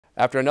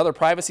After another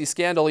privacy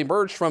scandal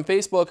emerged from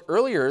Facebook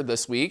earlier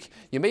this week,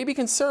 you may be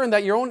concerned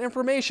that your own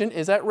information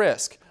is at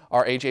risk.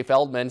 Our AJ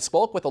Feldman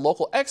spoke with a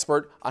local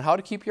expert on how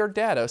to keep your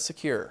data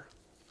secure.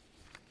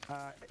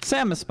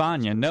 Sam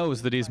Espana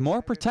knows that he's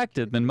more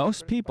protected than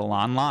most people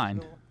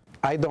online.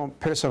 I don't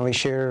personally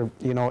share,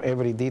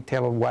 every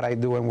detail of what I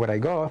do and where I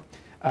go,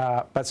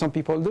 but some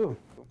people do.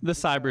 The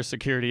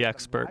cybersecurity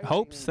expert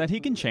hopes that he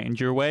can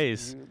change your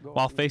ways.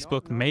 While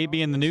Facebook may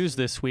be in the news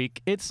this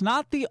week, it's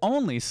not the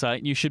only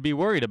site you should be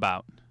worried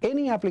about.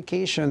 Any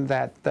application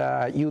that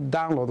you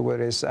download,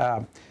 whether it's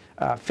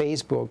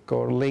Facebook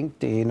or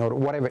LinkedIn or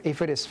whatever,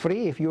 if it is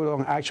free, if you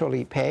don't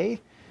actually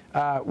pay,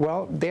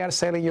 well, they are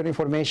selling your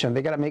information.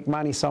 They got to make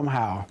money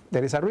somehow.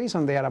 There is a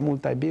reason they are a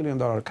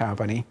multi-billion-dollar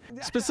company.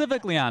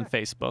 Specifically on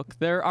Facebook,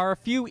 there are a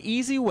few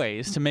easy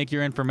ways to make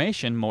your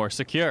information more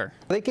secure.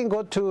 They can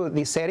go to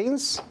the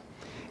settings,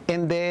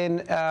 and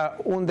then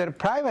under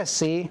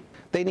privacy,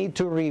 they need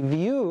to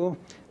review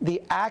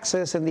the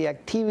access and the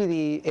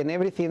activity and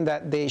everything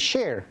that they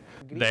share.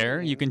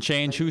 There, you can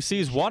change who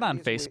sees what on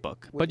Facebook,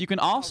 but you can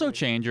also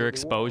change your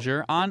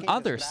exposure on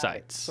other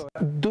sites.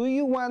 Do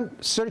you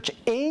want search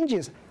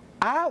engines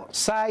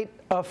outside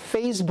of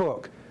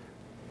Facebook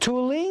to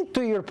link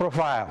to your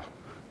profile?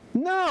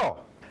 No,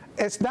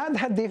 it's not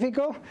that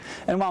difficult.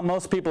 And while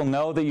most people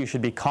know that you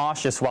should be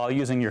cautious while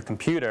using your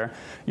computer,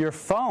 your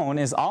phone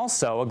is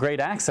also a great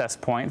access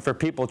point for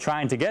people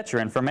trying to get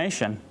your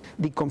information.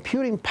 The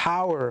computing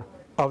power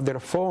of their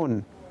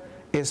phone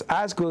is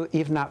as good,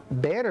 if not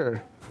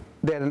better,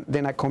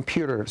 than a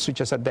computer,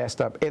 such as a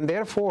desktop. And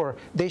therefore,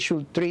 they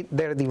should treat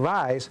their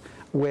device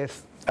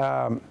with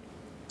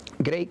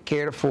great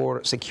care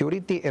for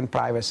security and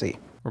privacy.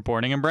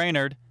 Reporting in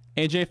Brainerd,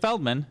 AJ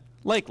Feldman,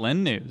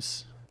 Lakeland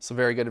News. Some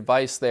very good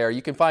advice there.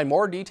 You can find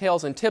more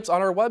details and tips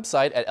on our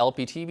website at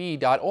lptv.org/news.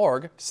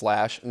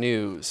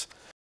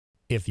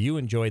 If you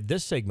enjoyed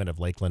this segment of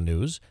Lakeland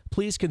News,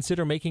 please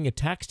consider making a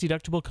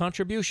tax-deductible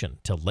contribution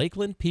to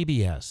Lakeland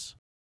PBS.